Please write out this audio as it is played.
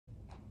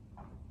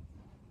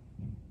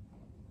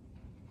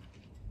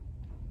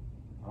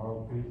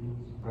all peoples,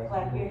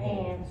 clap your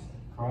hands,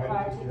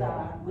 cry to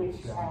God with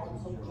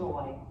shouts of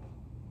joy.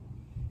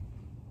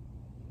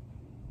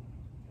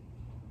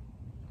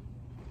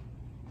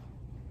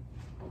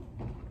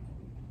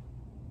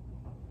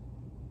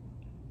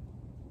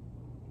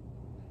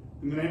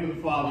 In the name of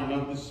the Father, and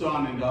of the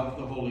Son, and of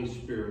the Holy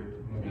Spirit.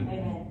 Amen.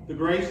 Amen. The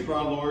grace of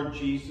our Lord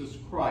Jesus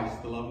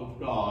Christ, the love of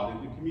God,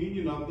 and the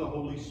communion of the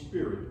Holy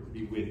Spirit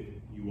be with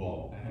you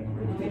all.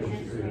 And with your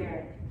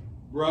spirit.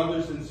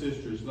 Brothers and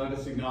sisters, let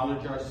us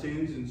acknowledge our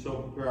sins and so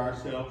prepare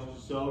ourselves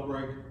to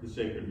celebrate the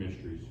sacred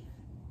mysteries.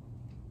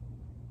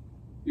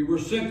 You were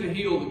sent to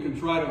heal the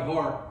contrite of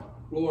heart.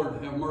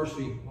 Lord, have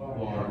mercy.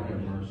 Lord,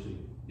 have mercy.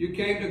 You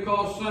came to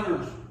call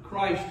sinners.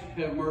 Christ,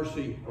 have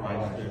mercy.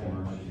 Christ, have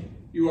mercy.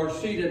 You are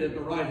seated at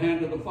the right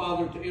hand of the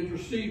Father to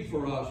intercede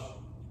for us.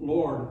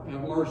 Lord,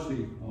 have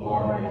mercy.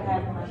 Lord,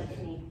 have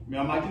mercy. May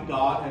Almighty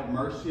God have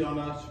mercy on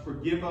us,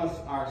 forgive us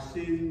our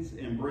sins,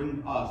 and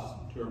bring us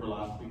to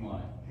everlasting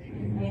life.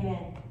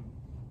 Amen.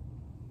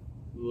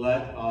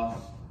 Let us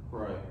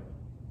pray.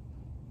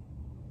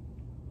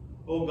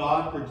 O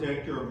God,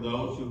 protector of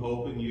those who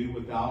hope in you,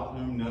 without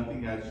whom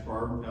nothing has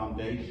firm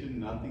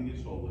foundation, nothing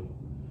is holy.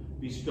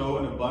 Bestow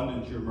in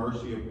abundance your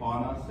mercy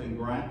upon us, and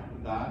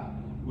grant that,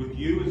 with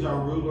you as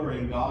our ruler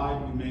and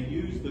guide, we may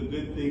use the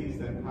good things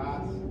that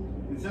pass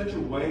in such a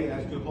way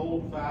as to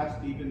hold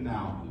fast even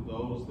now to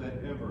those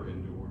that ever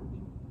endure.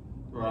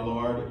 Through our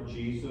Lord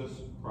Jesus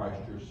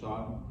Christ, your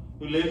Son,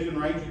 who lives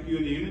and reigns with you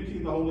in the unity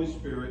of the Holy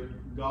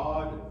Spirit,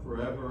 God,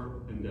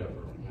 forever and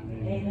ever.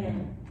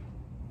 Amen.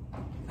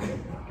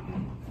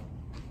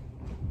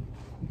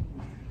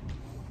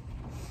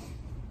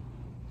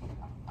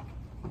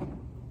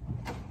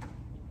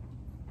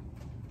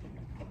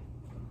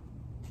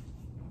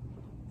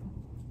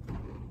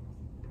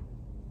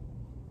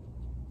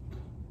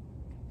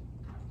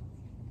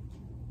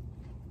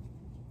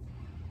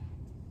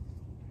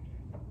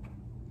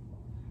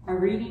 A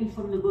reading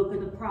from the book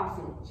of the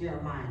prophet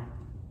Jeremiah.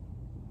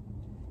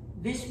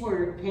 This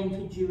word came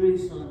to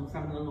Jerusalem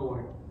from the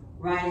Lord.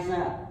 Rise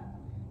up,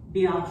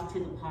 be off to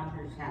the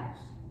potter's house.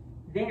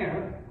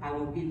 There I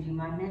will give you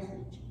my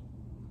message.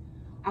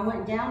 I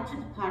went down to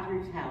the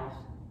potter's house,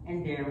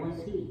 and there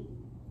was he,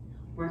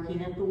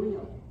 working at the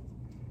wheel.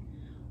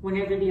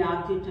 Whenever the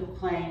object of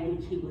clay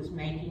which he was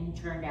making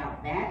turned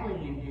out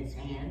badly in his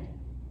hand,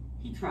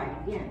 he tried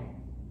again,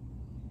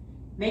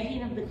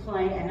 making of the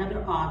clay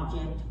another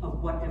object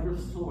of whatever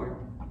sort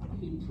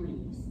he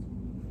pleased.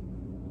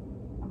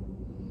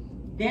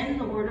 Then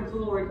the word of the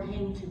Lord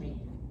came to me.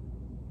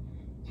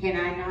 Can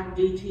I not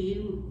do to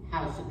you,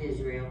 house of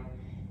Israel,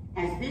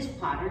 as this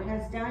potter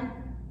has done?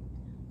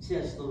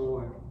 Says the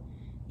Lord.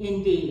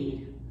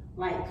 Indeed,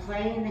 like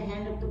clay in the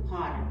hand of the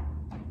potter,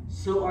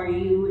 so are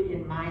you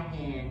in my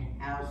hand,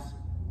 house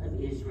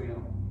of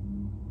Israel.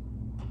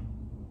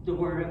 The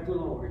word of the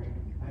Lord.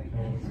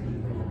 Thanks be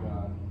to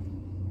God.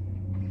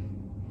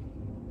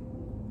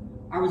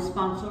 Our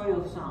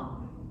responsorial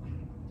psalm.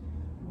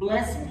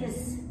 Blessed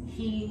is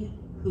he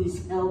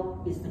whose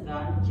help is the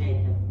God of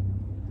Jacob.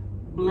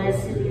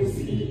 Blessed is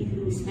he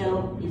whose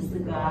help is the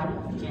God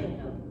of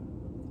Jacob.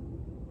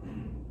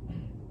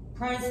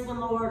 Praise the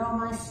Lord, O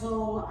my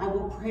soul. I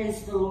will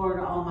praise the Lord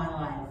all my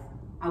life.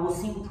 I will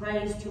sing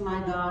praise to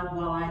my God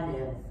while I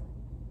live.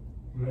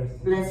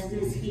 Blessed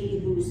is he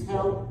whose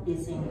help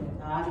is in the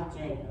God of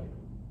Jacob.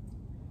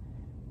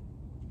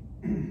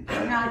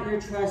 Put not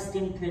your trust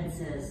in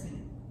princes,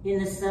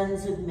 in the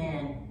sons of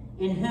men,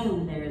 in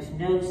whom there is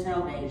no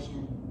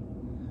salvation.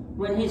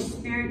 When his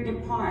spirit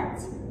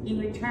departs, he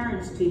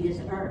returns to his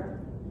earth.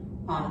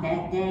 On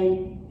that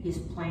day, his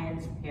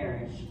plans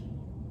perish.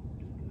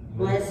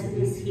 Blessed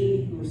is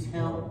he whose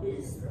help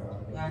is the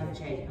God of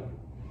Jacob.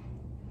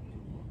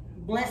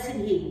 Blessed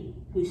he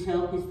whose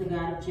help is the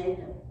God of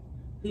Jacob,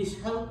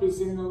 whose hope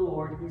is in the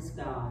Lord his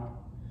God,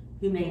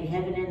 who made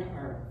heaven and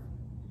earth,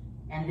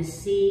 and the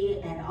sea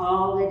and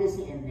all that is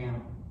in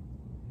them.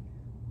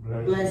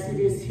 Blessed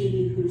is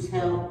he whose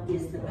help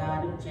is the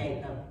God of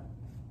Jacob.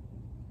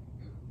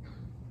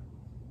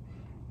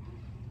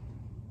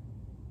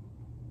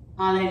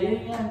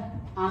 Alleluia,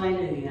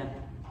 alleluia,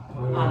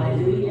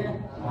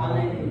 alleluia,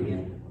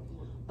 alleluia.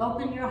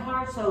 Open your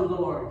hearts, O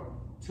Lord,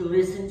 to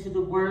listen to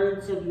the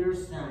words of your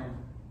Son.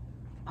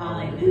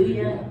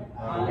 Alleluia,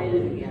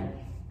 alleluia.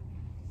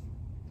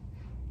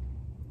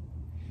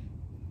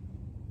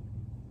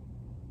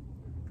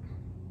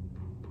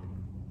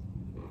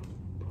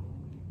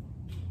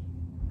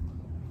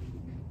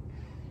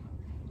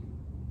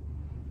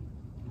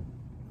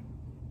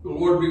 The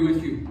Lord be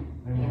with you.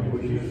 And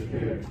with your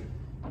spirit.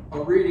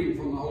 A reading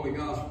from the Holy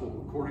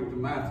Gospel according to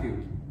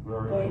Matthew.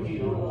 Glory to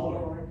you,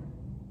 Lord.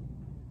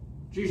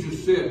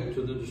 Jesus said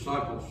to the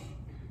disciples,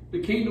 "The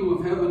kingdom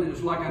of heaven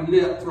is like a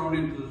net thrown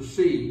into the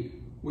sea,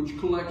 which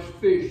collects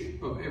fish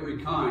of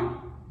every kind.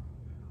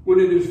 When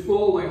it is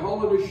full, they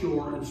haul it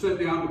ashore and set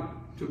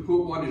down to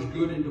put what is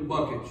good into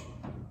buckets.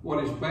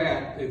 What is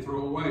bad, they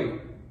throw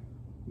away.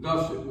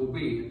 Thus it will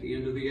be at the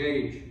end of the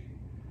age.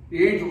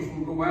 The angels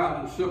will go out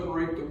and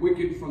separate the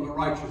wicked from the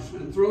righteous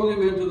and throw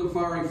them into the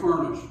fiery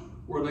furnace,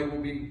 where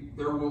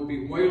there will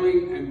be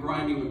wailing and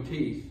grinding of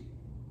teeth.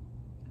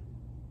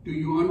 Do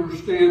you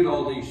understand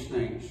all these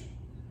things?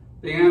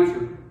 They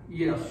answered,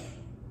 yes.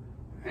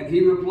 And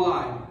he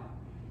replied,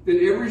 then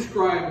every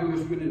scribe who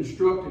has been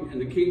instructed in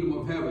the kingdom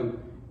of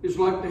heaven is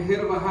like the head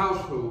of a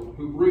household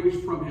who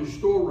brings from his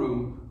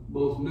storeroom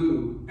both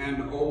new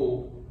and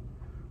old.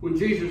 When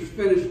Jesus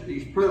finished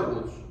these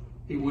parables,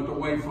 he went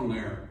away from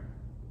there.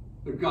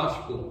 The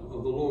gospel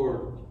of the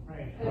Lord.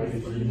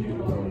 Praise to you,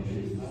 Lord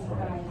Jesus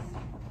Christ.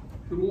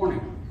 Good morning.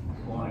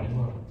 Good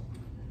morning.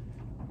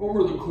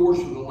 Over the course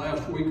of the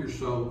last week or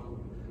so,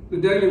 the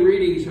daily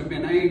readings have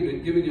been aimed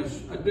at giving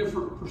us a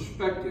different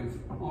perspective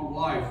on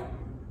life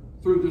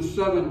through the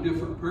 7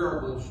 different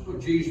parables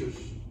of Jesus.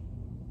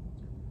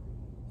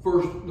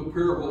 First, the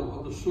parable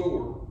of the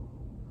sower,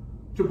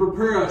 to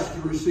prepare us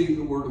to receive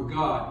the word of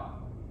God.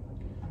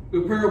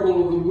 The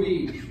parable of the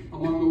weeds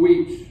among the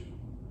wheats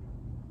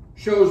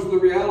shows the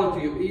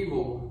reality of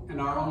evil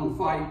and our own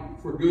fight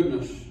for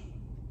goodness.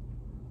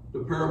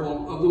 The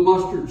parable of the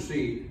mustard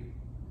seed,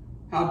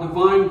 how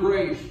divine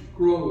grace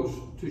grows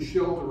to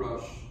shelter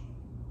us.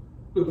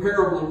 The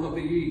parable of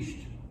the yeast,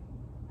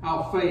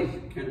 how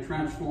faith can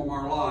transform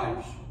our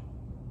lives.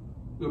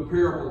 The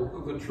parable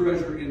of the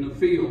treasure in the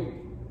field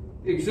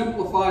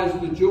exemplifies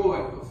the joy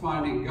of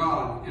finding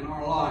God in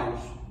our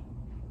lives.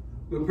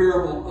 The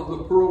parable of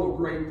the pearl of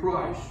great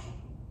price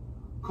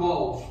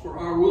calls for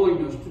our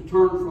willingness to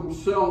turn from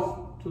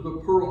self to the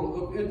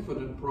pearl of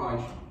infinite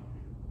price,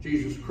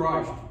 Jesus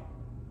Christ.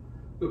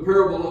 The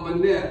parable of a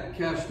net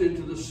cast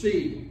into the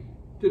sea,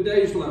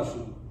 today's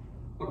lesson,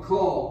 a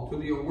call to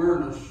the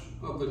awareness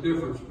of the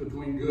difference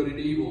between good and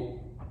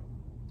evil.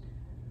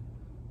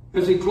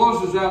 As he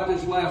closes out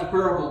this last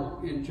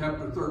parable in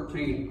chapter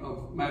 13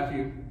 of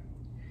Matthew,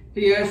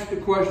 he asks the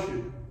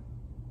question,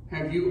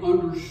 have you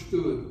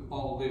understood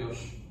all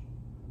this?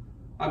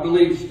 I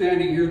believe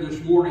standing here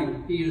this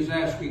morning, he is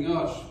asking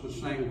us the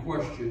same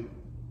question.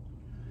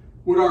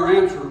 Would our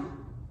answer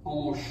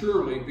almost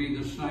surely be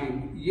the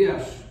same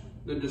yes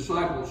the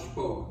disciples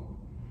spoke?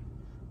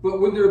 But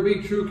would there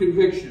be true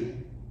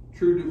conviction,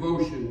 true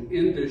devotion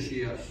in this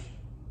yes?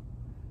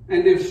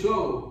 And if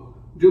so,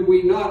 do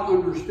we not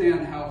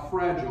understand how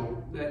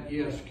fragile that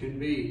yes can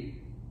be?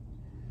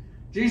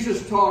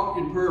 Jesus taught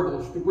in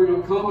parables to bring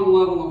a common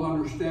level of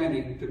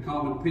understanding to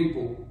common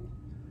people.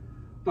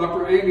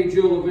 Dr. Amy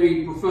Jill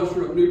Levine,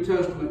 professor of New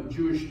Testament and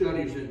Jewish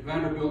Studies at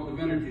Vanderbilt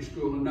Divinity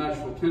School in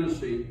Nashville,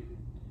 Tennessee,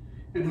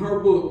 in her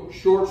book,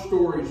 Short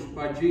Stories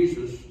by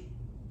Jesus,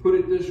 put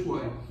it this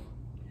way.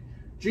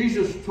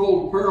 Jesus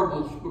told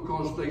parables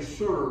because they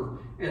serve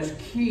as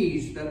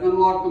keys that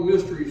unlock the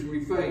mysteries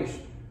we face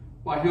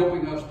by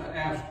helping us to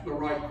ask the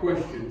right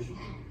questions.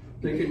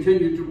 They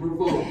continue to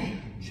provoke,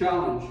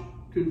 challenge,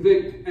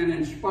 convict, and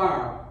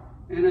inspire,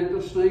 and at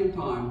the same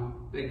time,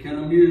 they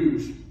can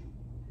amuse.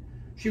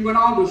 She went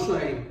on to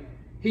say,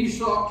 he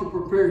sought to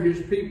prepare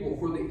his people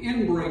for the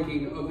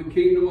inbreaking of the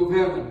kingdom of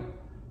heaven.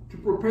 To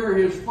prepare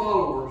his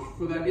followers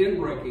for that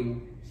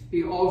inbreaking,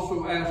 he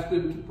also asked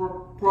them to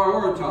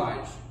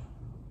prioritize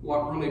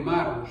what really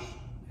matters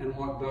and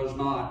what does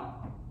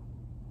not.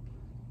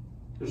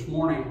 This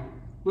morning,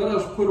 let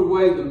us put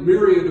away the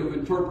myriad of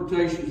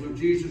interpretations of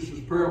Jesus'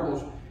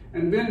 parables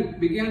and then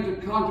begin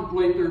to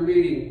contemplate their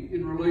meaning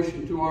in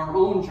relation to our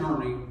own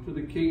journey to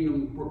the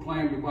kingdom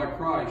proclaimed by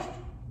Christ.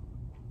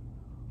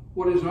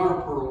 What is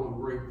our pearl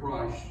of great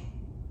price?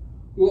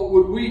 What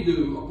would we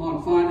do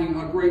upon finding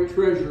a great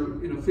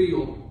treasure in a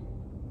field?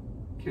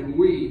 Can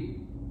we,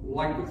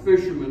 like the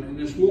fishermen in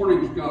this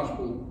morning's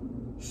gospel,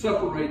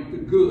 separate the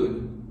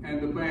good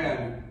and the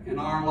bad in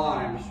our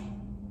lives?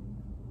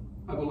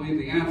 I believe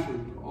the answer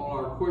to all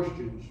our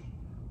questions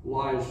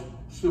lies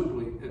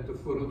simply at the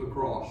foot of the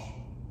cross.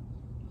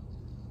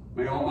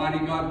 May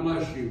Almighty God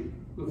bless you,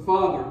 the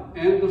Father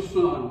and the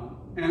Son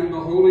and the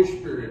Holy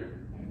Spirit.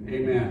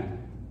 Amen.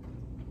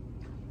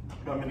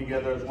 Coming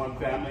together as one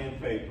family in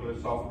faith, let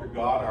us offer to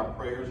God our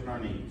prayers and our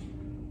needs.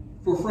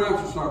 For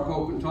Francis, our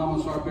Pope, and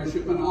Thomas, our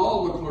Bishop, and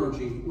all the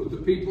clergy, with the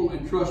people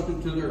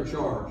entrusted to their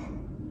charge,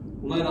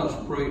 let us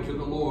pray to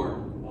the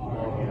Lord.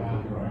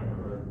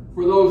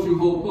 For those who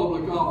hold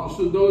public office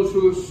and those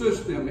who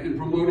assist them in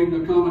promoting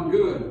the common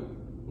good,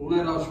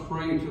 let us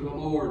pray to the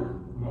Lord.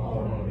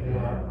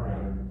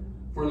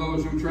 For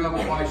those who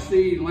travel by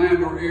sea,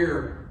 land, or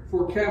air,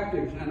 for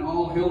captives and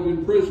all held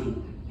in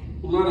prison,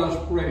 let us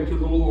pray to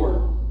the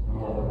Lord.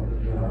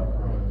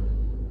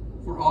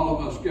 For all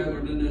of us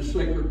gathered in this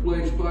sacred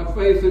place by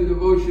faith and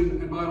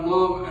devotion and by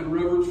love and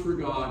reverence for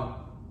God,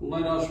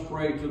 let us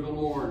pray to the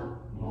Lord.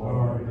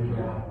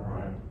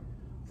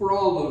 For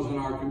all those in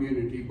our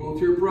community, both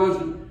here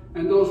present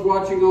and those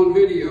watching on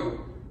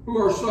video, who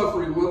are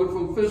suffering whether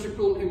from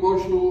physical,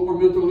 emotional, or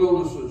mental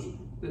illnesses,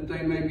 that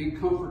they may be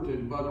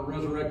comforted by the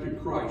resurrected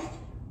Christ,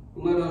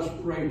 let us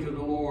pray to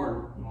the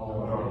Lord.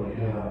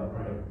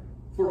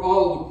 For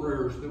all the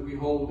prayers that we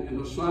hold in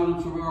the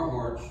silence of our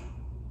hearts,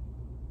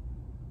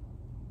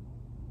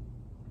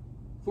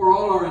 for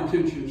all our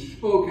intentions,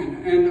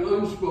 spoken and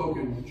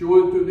unspoken,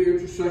 joined through the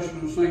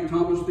intercession of St.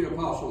 Thomas the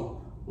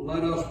Apostle,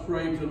 let us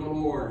pray to the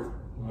Lord.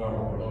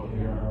 Lord,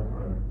 hear our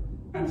prayer.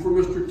 And for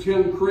Mr.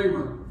 Tim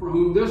Kramer, for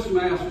whom this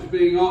Mass is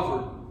being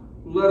offered,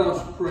 let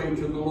us pray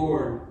to the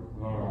Lord.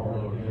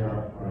 Lord, hear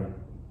our prayer.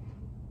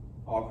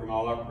 Offering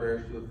all our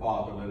prayers to the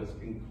Father, let us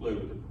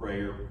conclude the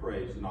prayer of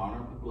praise in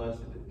honor of the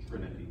blessed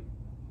Trinity.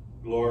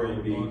 Glory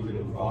be to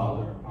the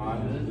Father,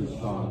 and to the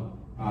Son,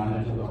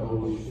 and to the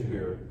Holy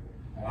Spirit,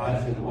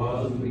 as it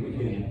was in the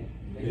beginning,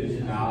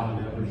 is now,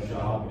 and ever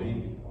shall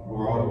be,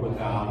 world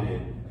without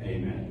end.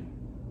 Amen.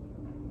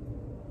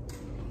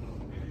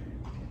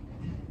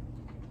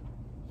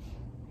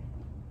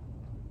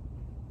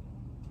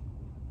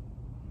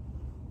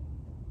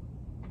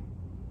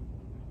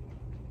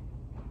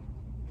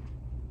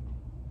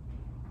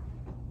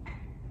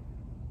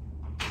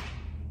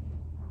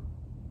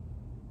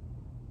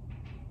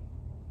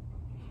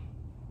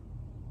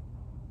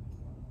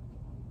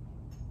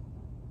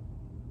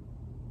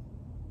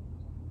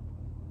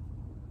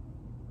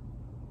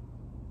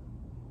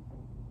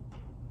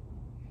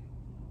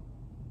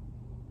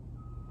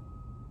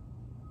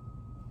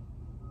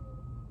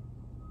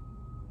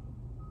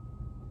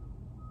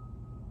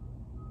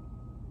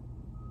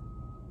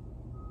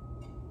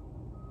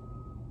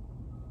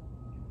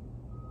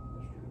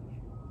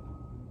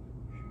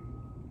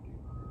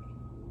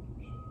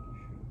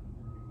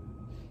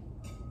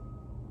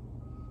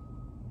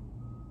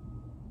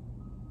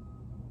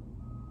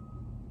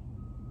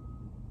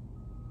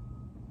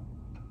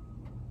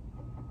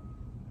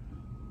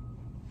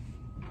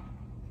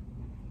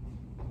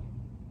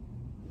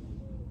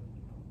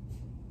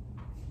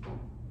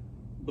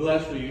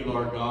 Blessed are you,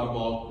 Lord God of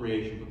all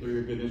creation, for through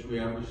your goodness we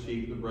have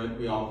received the bread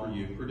we offer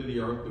you, fruit of the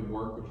earth and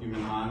work of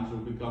human hands, will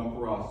become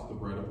for us the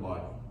bread of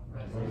life.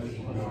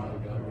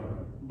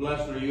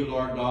 Blessed are you,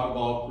 Lord God of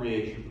all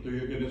creation, for through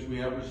your goodness we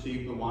have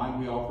received the wine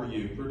we offer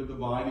you, fruit of the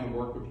vine and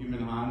work of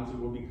human hands, it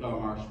will become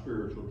our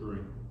spiritual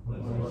drink.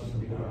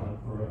 Blessed be God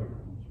forever.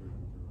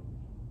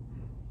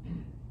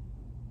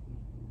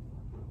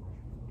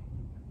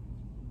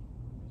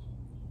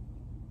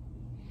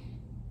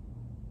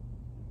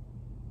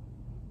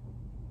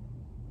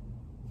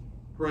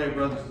 Pray,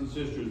 brothers and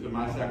sisters, that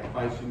my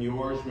sacrifice and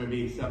yours may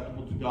be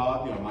acceptable to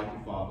God, the Almighty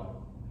Father.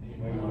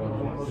 May the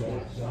Lord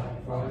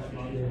sacrifice to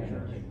your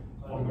church,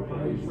 on the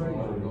praise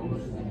of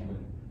his name,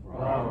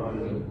 for our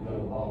good and good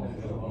of all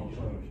his holy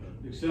church.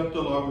 Accept,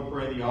 O Lord, we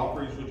pray, the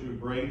offerings which we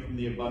bring from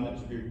the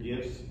abundance of your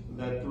gifts,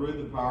 that through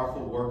the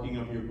powerful working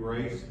of your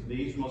grace,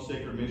 these most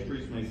sacred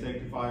mysteries may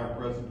sanctify our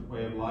present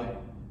way of life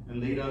and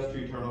lead us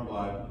to eternal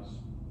gladness.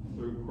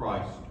 Through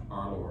Christ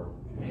our Lord.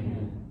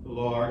 Amen. The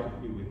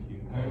Lord be with you.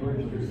 And with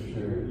your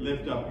spirit.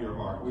 Lift up your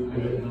hearts. We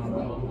lift them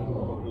up to the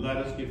Lord. Let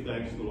us give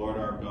thanks to the Lord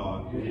our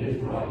God. It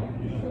is right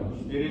and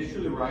just. It is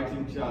truly right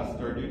and just,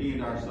 our duty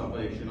and our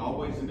salvation,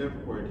 always and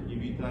everywhere, to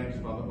give you thanks,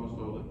 Father most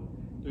holy.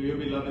 Through your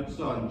beloved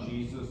Son,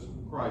 Jesus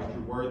Christ,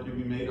 your word, through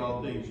whom you made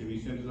all things, whom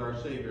you sent as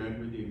our Savior and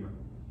Redeemer.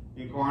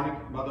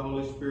 Incarnate by the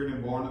Holy Spirit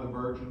and born of the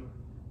Virgin,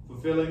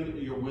 fulfilling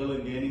your will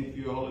and gaining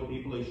few holy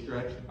people, he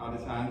stretched out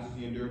his hands as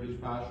he endured his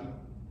passion,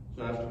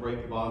 so as to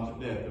break the bonds of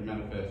death and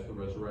manifest the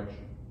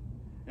resurrection.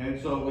 And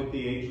so with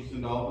the angels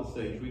and all the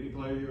saints, we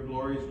declare your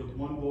glories with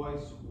one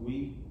voice,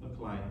 we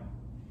acclaim.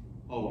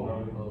 Holy,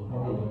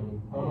 Holy,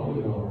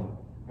 holy Lord,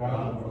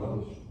 God of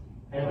hosts,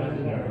 heaven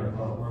and earth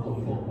are full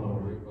of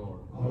glory.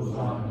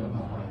 Hosanna in the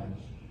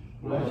highest.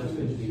 Blessed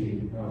is he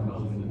who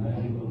comes in the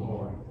name of the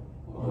Lord.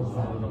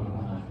 Hosanna in the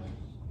highest.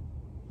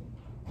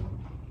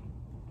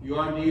 you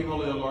are indeed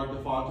holy, O Lord,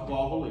 the font of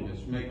all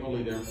holiness. Make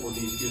holy, therefore,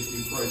 these gifts,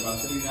 we pray, by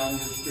sending down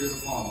your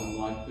Spirit upon them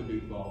like the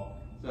dewfall,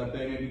 so that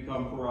they may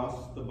become for us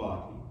the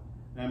body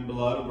and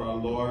blood of our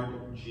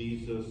Lord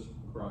Jesus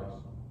Christ.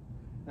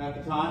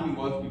 At the time he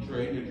was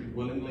betrayed and entered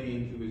willingly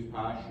into his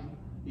passion,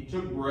 he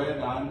took bread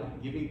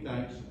and, giving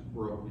thanks,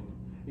 broke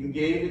it, and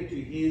gave it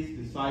to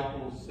his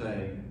disciples,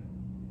 saying,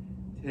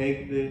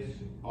 "Take this,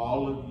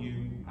 all of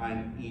you,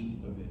 and eat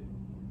of it.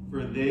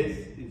 For this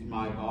is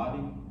my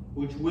body,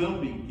 which will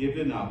be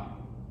given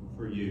up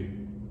for you."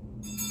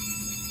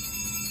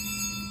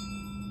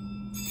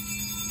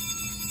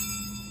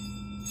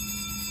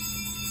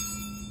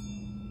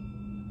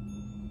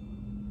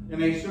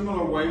 In a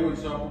similar way, when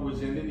supper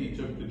was ended, he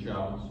took the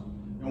chalice,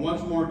 and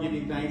once more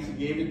giving thanks, he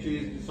gave it to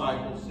his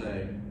disciples,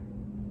 saying,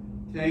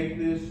 "Take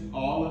this,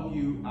 all of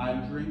you,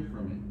 and drink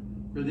from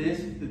it. For this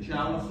is the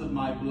chalice of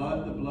my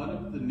blood, the blood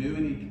of the new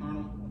and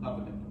eternal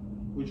covenant,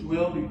 which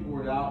will be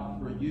poured out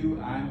for you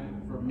and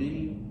for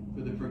many for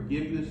the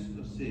forgiveness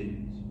of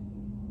sins.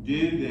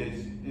 Do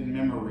this in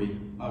memory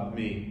of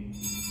me."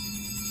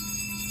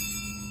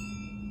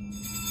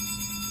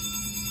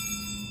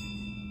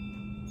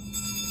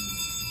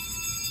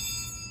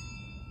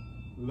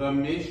 The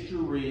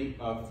mystery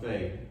of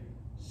faith.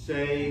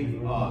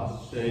 Save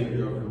us,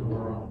 Savior of the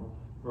world.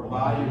 For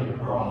by your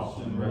cross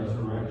and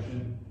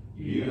resurrection,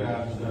 you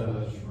have set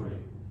us free.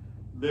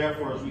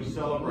 Therefore, as we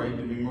celebrate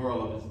the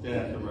memorial of his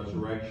death and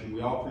resurrection,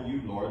 we offer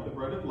you, Lord, the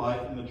bread of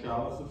life and the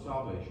chalice of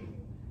salvation,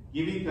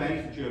 giving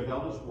thanks that you have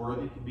held us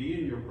worthy to be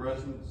in your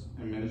presence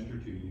and minister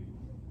to you.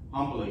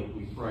 Humbly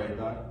we pray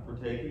that,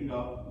 partaking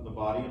of the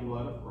body and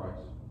blood of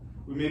Christ,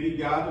 we may be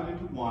gathered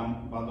into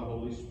one by the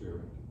Holy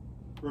Spirit.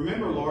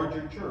 Remember, Lord,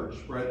 your church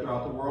spread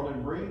throughout the world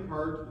and bring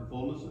her to the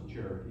fullness of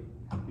charity,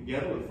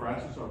 together with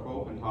Francis our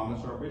Pope and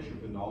Thomas our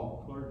Bishop and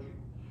all the clergy.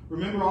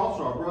 Remember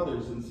also our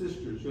brothers and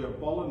sisters who have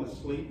fallen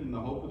asleep in the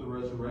hope of the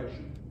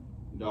resurrection,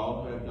 and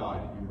all who have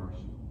died in your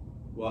mercy.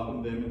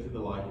 Welcome them into the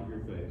light of your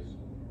face.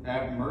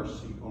 Have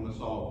mercy on us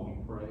all,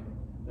 we pray,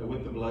 that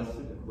with the Blessed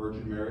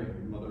Virgin Mary,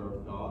 Mother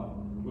of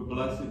God, with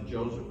blessed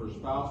Joseph, her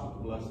spouse, with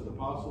the blessed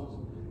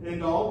apostles,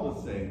 and all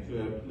the saints who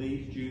have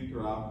pleased you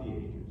throughout the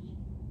ages,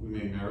 we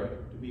may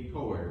merit to be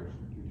co-heirs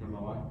to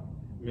eternal life.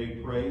 We may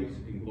praise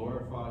and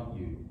glorify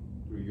you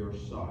through your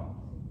Son,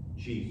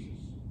 Jesus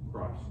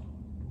Christ.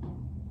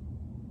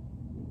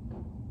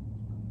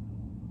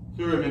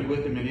 Through him and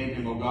with him and in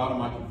him, O God,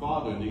 Almighty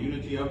Father, in the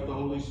unity of the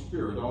Holy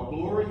Spirit, all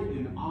glory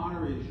and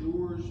honor is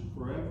yours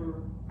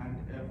forever and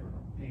ever.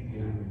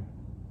 Amen.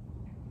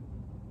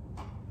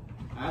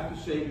 At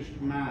the Savior's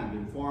command,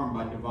 informed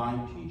by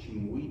divine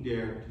teaching, we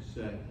dare to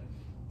say,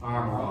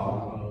 Our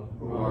Father,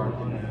 who art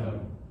in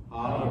heaven,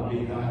 hallowed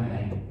be thy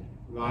name.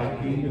 Thy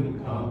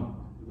kingdom come,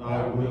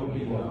 thy will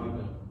be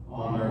done,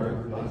 on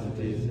earth as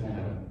it is in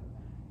heaven.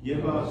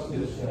 Give us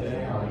this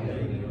day our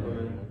daily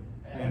bread,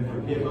 and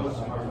forgive us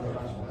our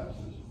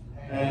trespasses,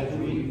 as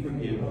we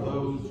forgive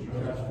those who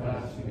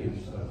trespass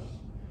against us.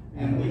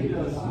 And lead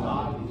us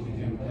not into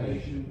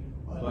temptation,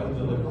 but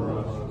deliver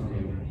us from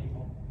evil.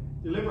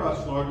 Deliver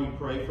us, Lord, we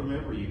pray, from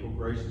every evil.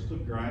 Graciously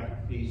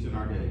grant peace in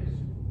our days,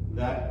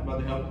 that by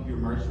the help of your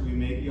mercy we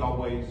may be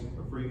always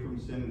free from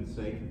sin and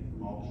safe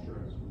from all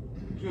distress.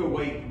 As we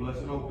await the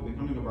blessed hope in the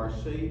coming of our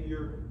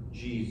Savior,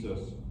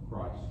 Jesus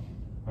Christ.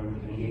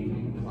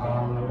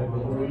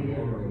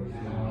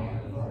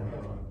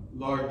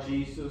 Lord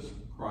Jesus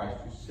Christ,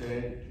 who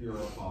said to your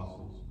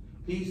apostles,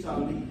 Peace I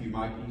leave you,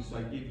 my peace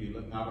I give you.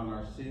 Look not on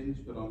our sins,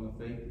 but on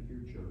the faith of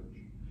your church.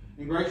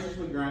 And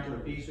graciously grant her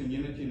peace and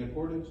unity in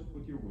accordance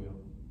with your will,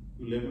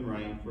 who live and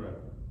reign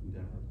forever and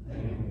ever.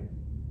 Amen.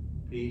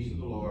 Peace of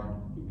the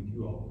Lord be with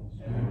you always.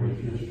 And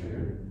with your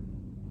spirit.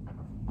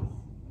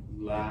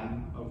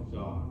 Lamb of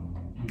God,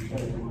 You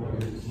take away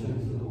the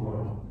sins of the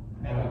world.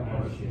 Have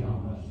mercy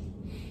on us.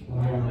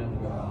 Lamb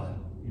of God,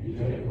 you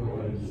take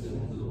away the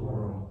sins of the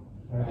world.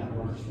 Have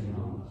mercy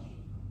on us.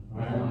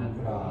 Lamb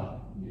of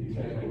God, you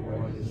take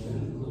away the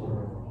sins of the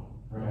world.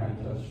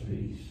 Grant us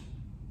peace.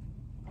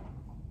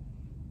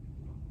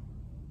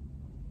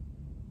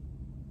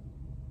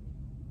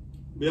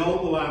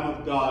 Behold the Lamb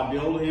of God.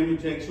 Behold him who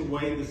takes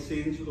away the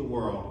sins of the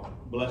world.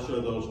 Blessed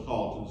are those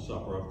called to the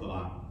supper of the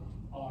Lamb.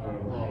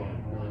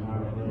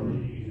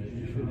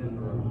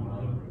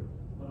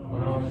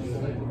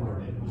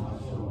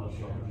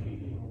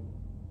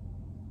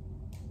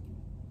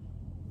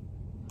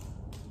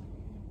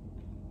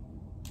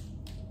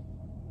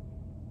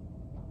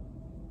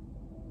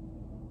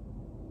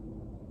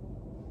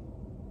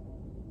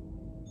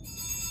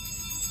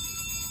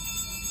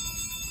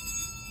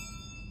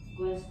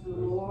 Bless the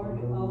Lord,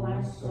 O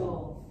my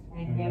soul,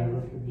 and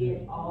never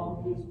forget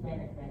all his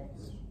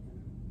benefits.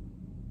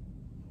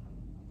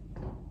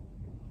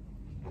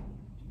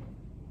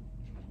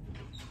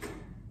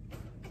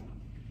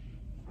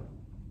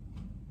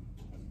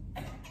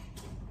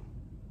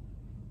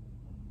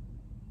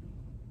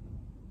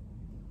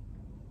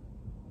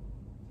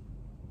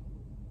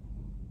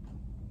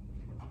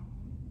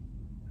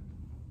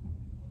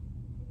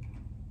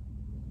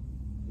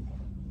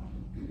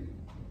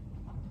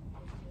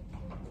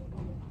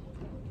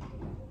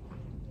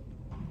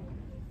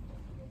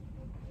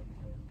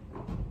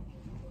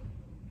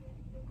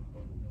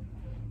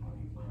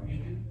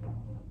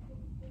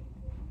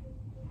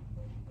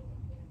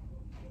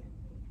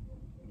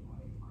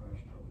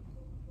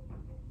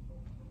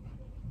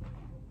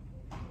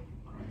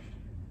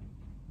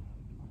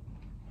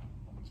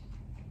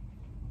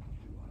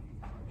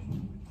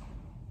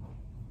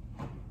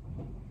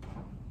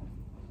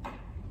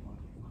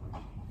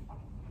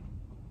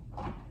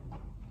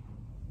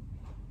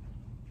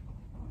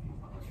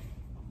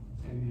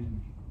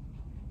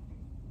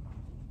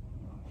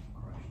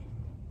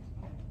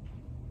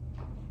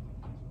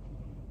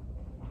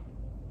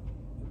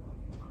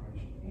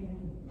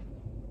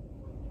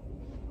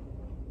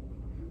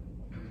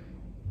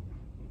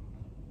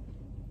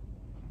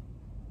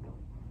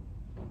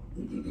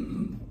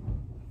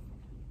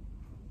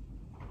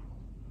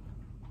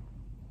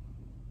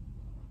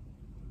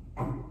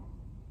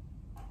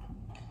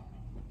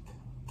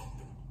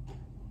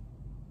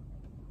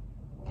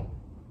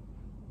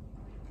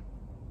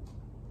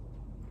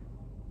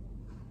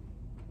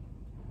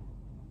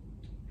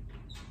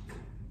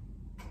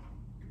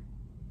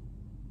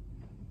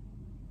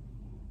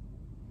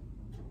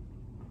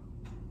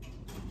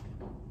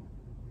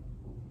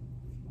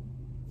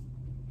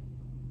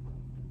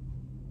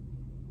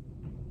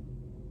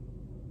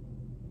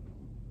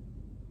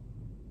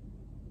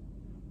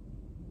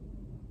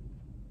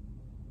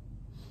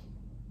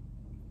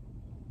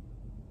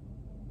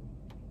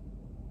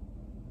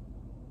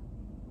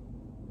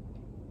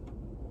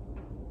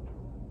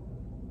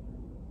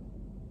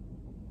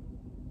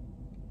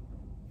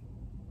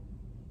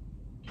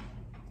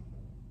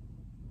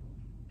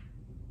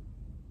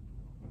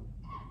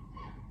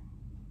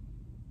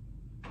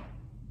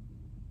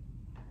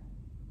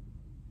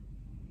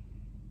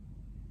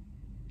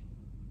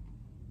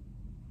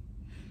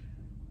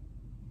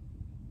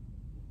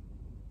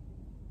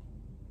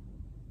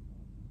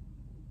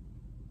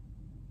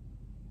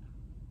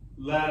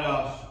 Let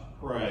us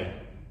pray.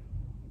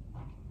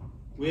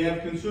 We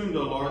have consumed,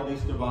 O Lord,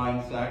 this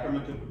divine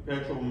sacrament of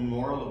perpetual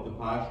memorial of the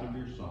passion of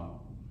your Son.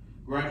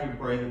 Grant, we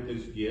pray, that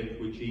this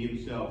gift, which he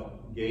himself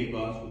gave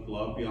us with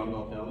love beyond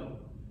all telling,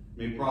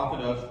 may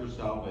profit us for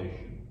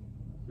salvation.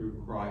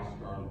 Through Christ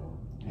our Lord.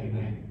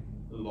 Amen.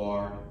 The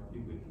Lord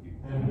be with you.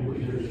 And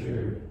with your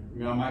spirit.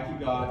 May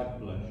Almighty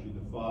God bless you,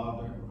 the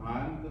Father,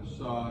 and the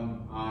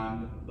Son,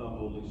 and the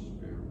Holy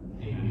Spirit.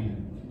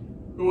 Amen.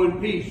 Go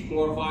in peace,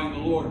 glorifying the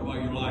Lord by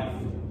your life.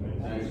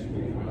 Thanks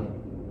be to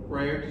God.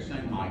 Prayer to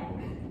Saint Michael.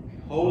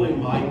 Holy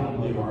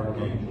Michael, the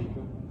Archangel,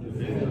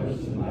 Defend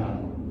us in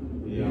battle.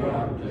 Be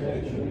our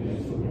protection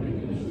against the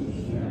wickedness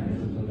and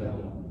snares of the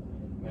devil.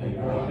 May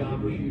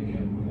God rebuke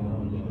him when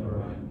on the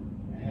right,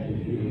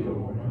 and you,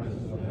 O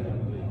Prince of the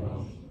heavenly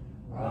host,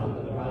 by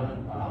the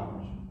divine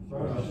powers,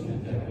 thrust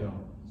into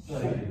hell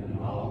Satan and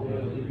all the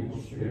other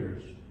evil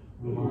spirits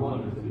who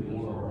wander through the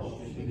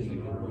world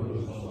seeking the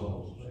ruin of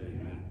souls.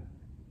 Amen.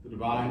 The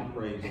divine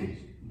praises.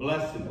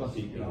 Blessed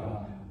be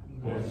God.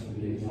 Blessed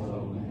be his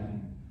holy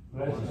name.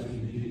 Blessed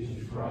be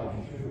Jesus Christ,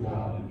 true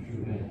God and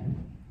true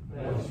man.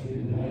 Blessed be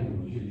the name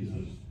of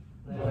Jesus.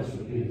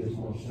 Blessed be his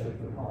most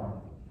sacred heart.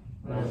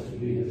 Blessed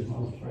be his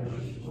most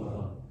precious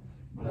blood.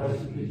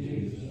 Blessed be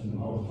Jesus in the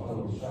most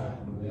holy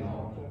sacrament of the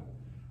altar.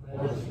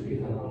 Blessed be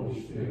the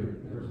Holy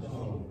Spirit, their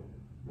soul.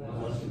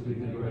 Blessed be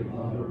the great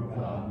Mother of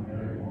God,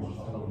 Mary, most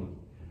holy.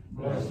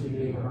 Blessed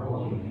be her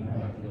holy and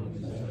immaculate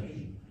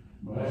conception.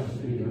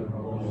 Blessed be her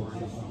glorious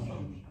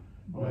assumption.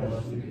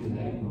 Blessed be the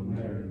name of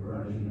Mary,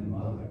 Virgin and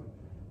Mother.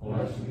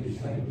 Blessed be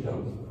Saint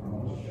Joseph, her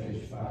most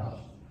chaste spouse.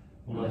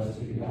 Blessed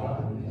be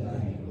God and his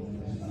angels.